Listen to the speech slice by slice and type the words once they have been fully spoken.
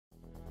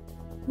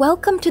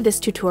Welcome to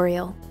this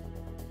tutorial.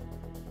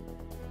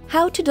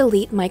 How to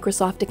delete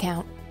Microsoft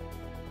account.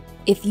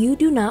 If you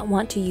do not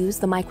want to use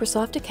the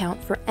Microsoft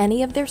account for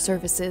any of their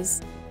services,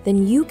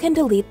 then you can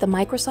delete the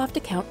Microsoft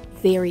account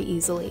very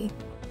easily.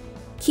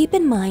 Keep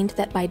in mind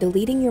that by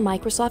deleting your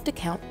Microsoft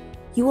account,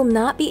 you will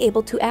not be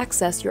able to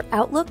access your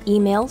Outlook,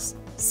 emails,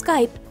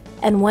 Skype,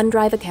 and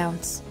OneDrive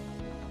accounts.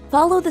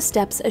 Follow the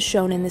steps as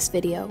shown in this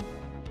video.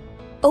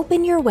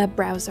 Open your web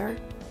browser.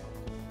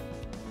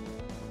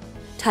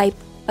 Type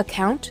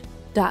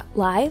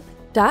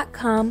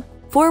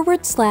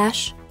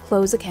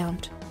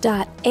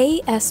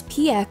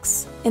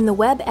account.live.com/closeaccount.aspx in the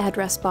web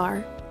address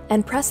bar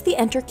and press the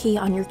Enter key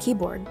on your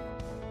keyboard.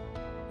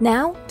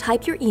 Now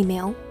type your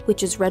email,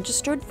 which is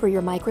registered for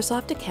your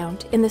Microsoft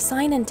account, in the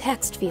Sign in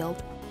text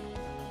field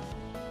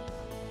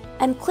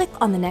and click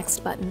on the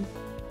Next button.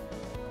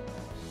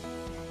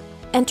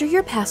 Enter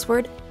your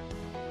password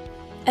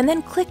and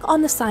then click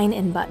on the Sign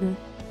In button.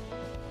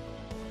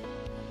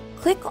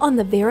 Click on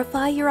the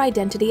Verify Your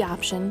Identity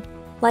option.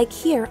 Like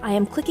here, I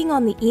am clicking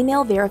on the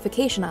Email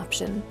Verification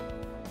option.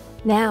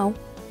 Now,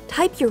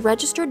 type your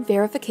registered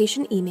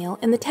verification email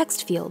in the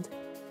text field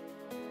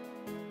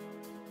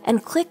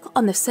and click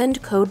on the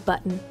Send Code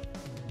button.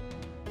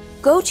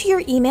 Go to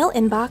your email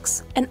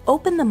inbox and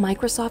open the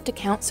Microsoft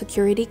Account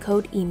Security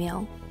Code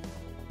email.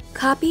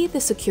 Copy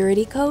the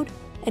security code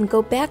and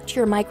go back to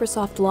your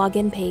Microsoft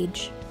login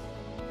page.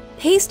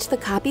 Paste the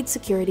copied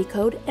security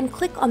code and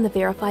click on the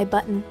Verify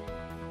button.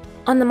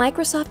 On the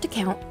Microsoft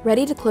account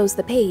ready to close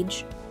the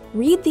page,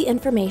 read the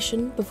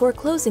information before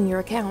closing your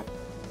account.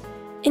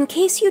 In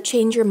case you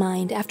change your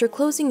mind after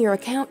closing your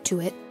account to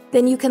it,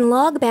 then you can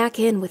log back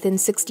in within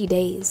 60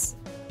 days.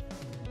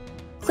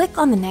 Click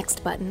on the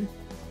Next button.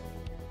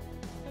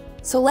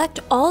 Select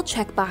all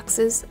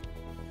checkboxes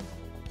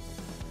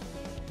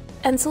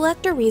and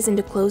select a reason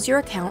to close your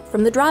account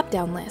from the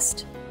drop-down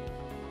list.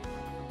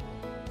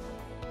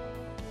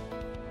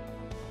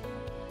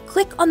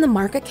 Click on the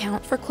Mark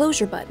Account for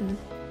Closure button.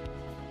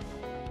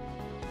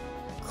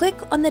 Click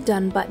on the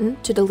Done button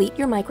to delete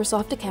your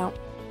Microsoft account.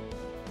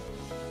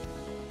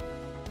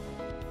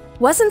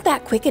 Wasn't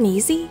that quick and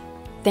easy?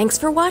 Thanks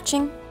for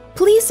watching.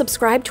 Please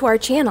subscribe to our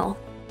channel.